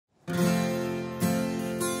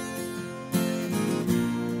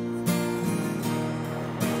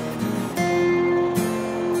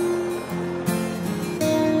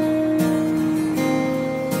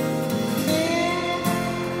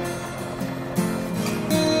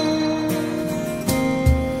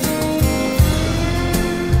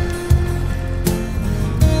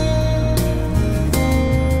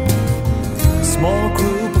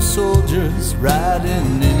is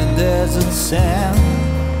riding in a desert sand.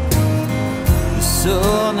 The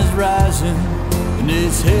sun is rising and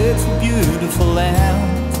it's headed for beautiful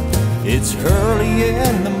land. It's early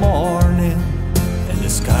in the morning and the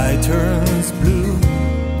sky turns blue.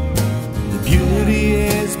 The beauty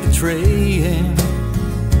is betraying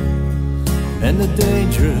and the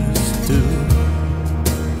dangers too.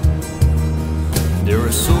 There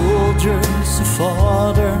are soldiers, a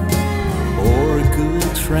father, or a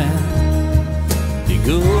good friend. They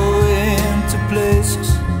go into places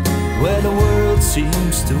where the world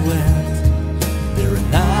seems to end. They're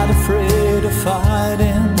not afraid of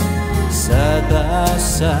fighting. Side by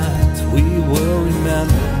side we will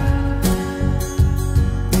remember.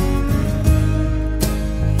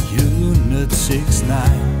 Unit 69.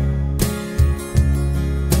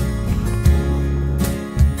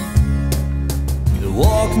 They're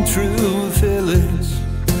walking through a village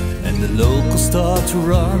and the locals start to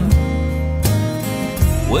run.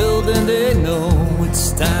 Well, then they know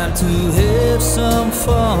it's time to have some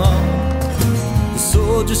fun. The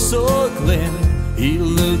soldier saw a gleam. He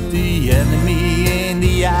looked the enemy in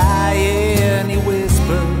the eye and he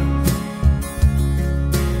whispered,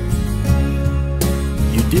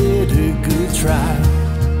 "You did a good try."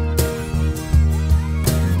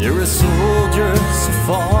 There are soldiers, a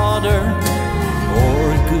father, or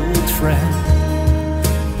a good friend.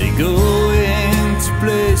 They go into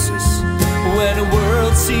places where the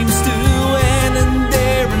world seems to end, and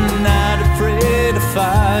they're not afraid of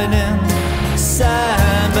fighting.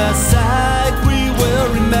 Side by side we will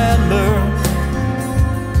remember.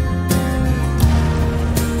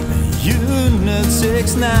 Unit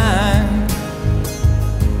 69.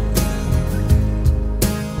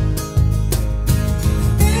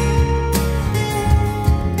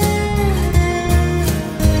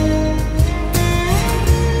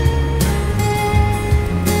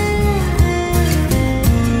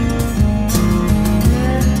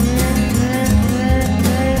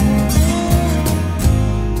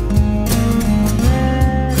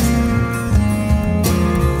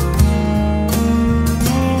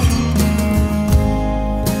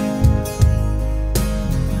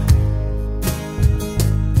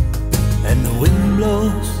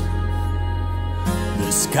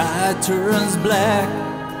 Sky turns black.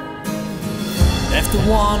 After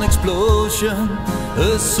one explosion,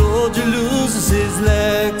 a soldier loses his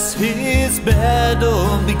legs. His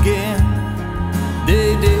battle began. They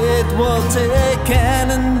did what they can,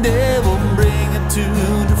 and they will bring it to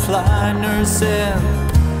the flyers, and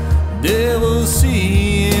they will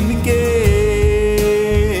see him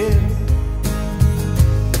again.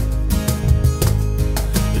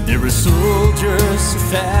 There are soldiers, a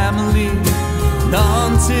family,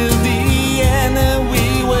 until the end, and we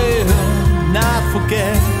will not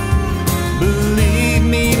forget. Believe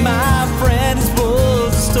me, my friend, it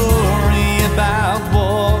was a story about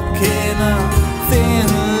walking a thin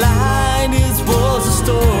line. It was a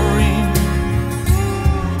story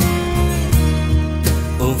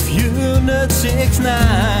of Unit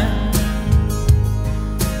 69.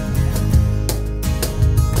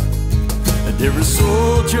 There are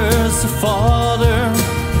soldiers, a father,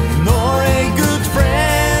 nor a good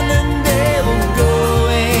friend, and they will go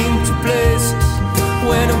into places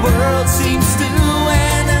where the world seems to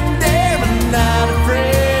end, and they're not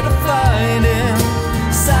afraid of fighting.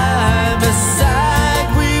 Side by side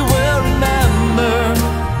we will remember.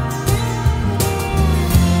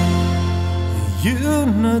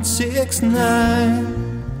 Unit 69.